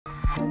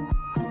I'm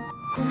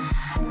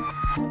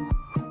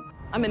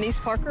Anise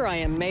Parker. I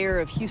am mayor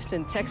of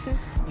Houston,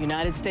 Texas,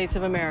 United States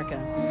of America.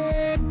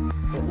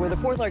 We're the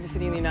fourth largest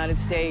city in the United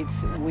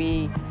States.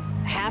 We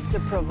have to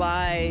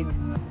provide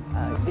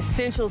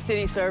essential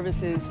city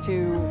services to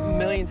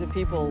millions of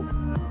people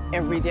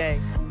every day.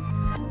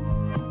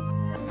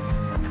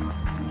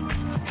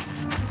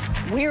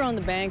 We're on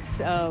the banks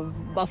of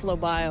Buffalo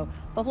Bayou.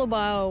 Buffalo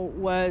Bayou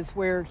was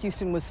where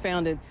Houston was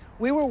founded.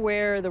 We were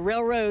where the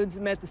railroads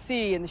met the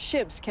sea and the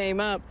ships came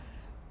up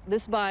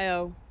this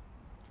bayou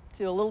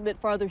to a little bit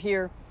farther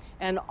here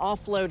and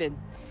offloaded.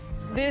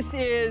 This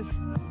is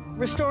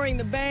restoring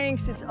the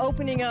banks. It's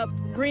opening up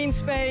green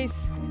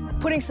space,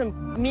 putting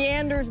some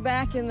meanders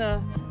back in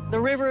the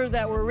river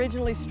that were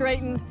originally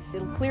straightened.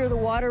 It'll clear the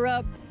water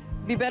up,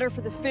 be better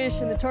for the fish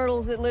and the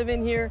turtles that live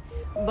in here,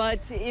 but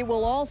it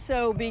will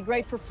also be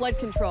great for flood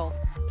control.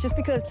 Just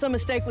because some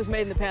mistake was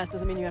made in the past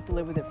doesn't mean you have to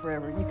live with it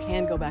forever. You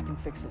can go back and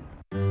fix it.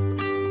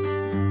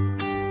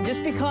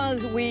 Just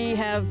because we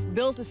have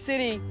built a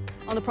city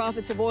on the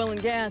profits of oil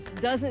and gas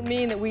doesn't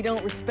mean that we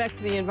don't respect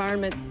the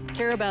environment,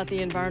 care about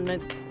the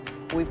environment.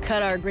 We've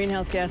cut our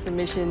greenhouse gas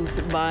emissions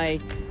by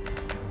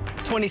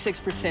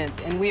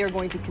 26%, and we are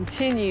going to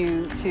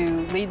continue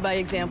to lead by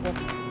example.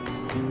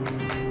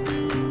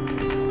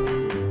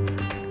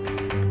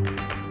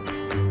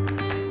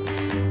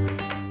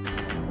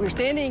 We're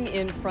standing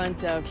in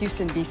front of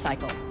Houston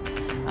B-Cycle.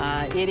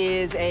 It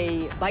is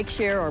a bike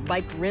share or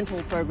bike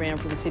rental program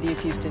for the city of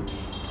Houston.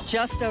 It's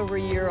just over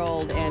a year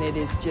old, and it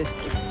has just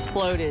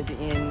exploded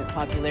in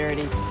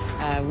popularity.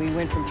 We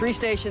went from 3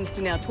 stations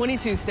to now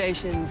 22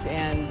 stations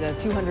and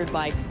 200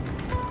 bikes.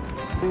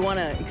 We want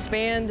to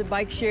expand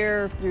bike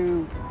share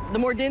through the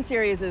more dense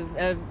areas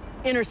of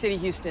inner city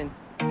Houston.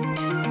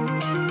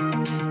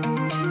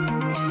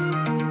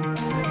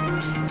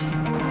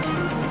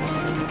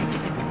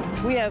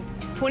 We have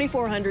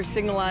 2,400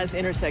 signalized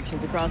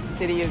intersections across the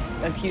city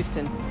of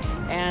Houston,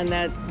 and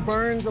that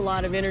burns a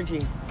lot of energy.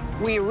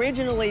 We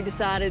originally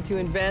decided to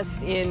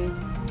invest in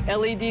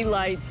LED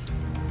lights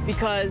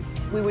because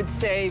we would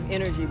save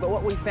energy, but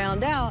what we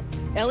found out,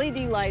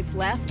 LED lights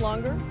last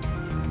longer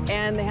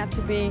and they have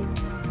to be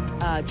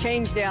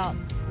changed out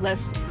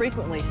less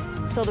frequently.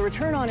 So the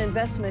return on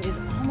investment is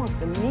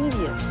almost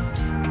immediate.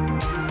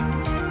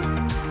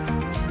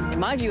 In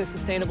my view, a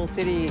sustainable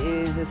city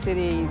is a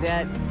city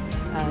that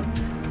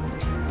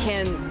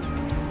can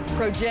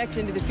project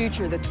into the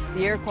future that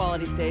the air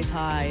quality stays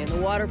high and the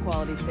water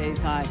quality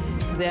stays high,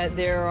 that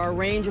there are a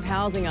range of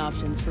housing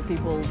options for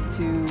people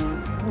to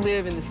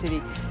live in the city.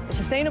 A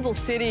sustainable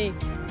city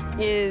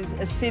is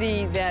a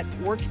city that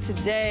works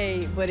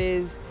today but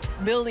is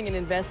building and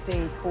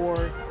investing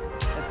for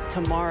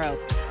tomorrow.